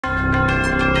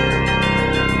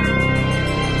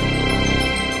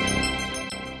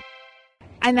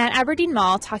I'm at Aberdeen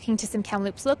Mall talking to some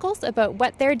Kamloops locals about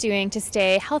what they're doing to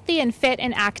stay healthy and fit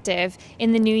and active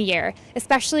in the new year,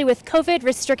 especially with COVID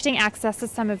restricting access to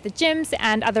some of the gyms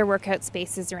and other workout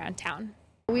spaces around town.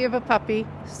 We have a puppy,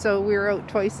 so we're out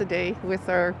twice a day with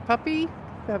our puppy,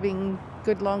 having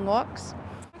good long walks.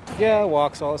 Yeah,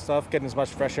 walks, all that stuff, getting as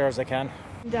much fresh air as I can.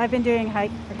 I've been doing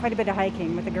quite a bit of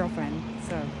hiking with a girlfriend.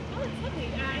 So. Oh, that's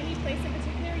lovely. Any place in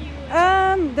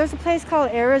particular There's a place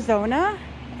called Arizona.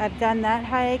 I've done that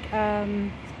hike.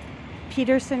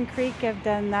 Peterson Creek, I've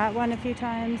done that one a few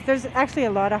times. There's actually a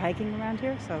lot of hiking around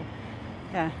here, so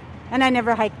yeah. And I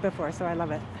never hiked before, so I love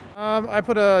it. I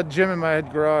put a gym in my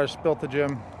garage, built the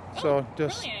gym. So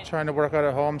just brilliant. Trying to work out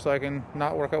at home so I can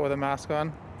not work out with a mask on.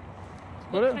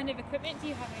 What kind of equipment do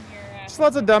you have in your... Just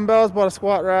lots of dumbbells, bought a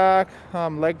squat rack,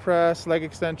 leg press, leg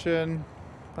extension,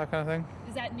 that kind of thing.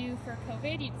 Is that new for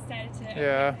COVID? You decided to...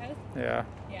 Yeah. Yeah.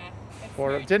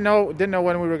 Didn't know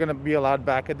when we were going to be allowed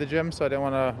back at the gym, so I didn't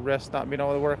want to risk not being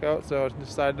able to work out, so I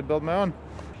decided to build my own.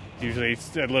 Usually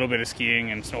it's a little bit of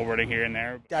skiing and snowboarding here and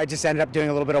there. I just ended up doing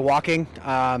a little bit of walking.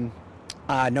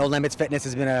 No Limits Fitness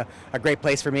has been a great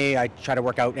place for me. I try to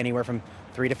work out anywhere from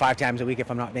 3 to 5 times a week if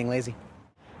I'm not being lazy.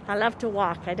 I love to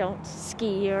walk. I don't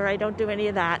ski or I don't do any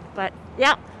of that. But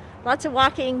yeah, lots of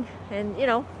walking and,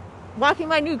 walking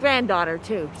my new granddaughter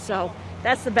too. So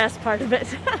that's the best part of it.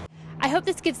 I hope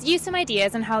this gives you some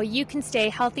ideas on how you can stay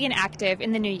healthy and active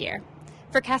in the new year.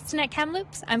 For Castanet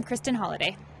Kamloops, I'm Kristen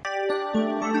Holiday.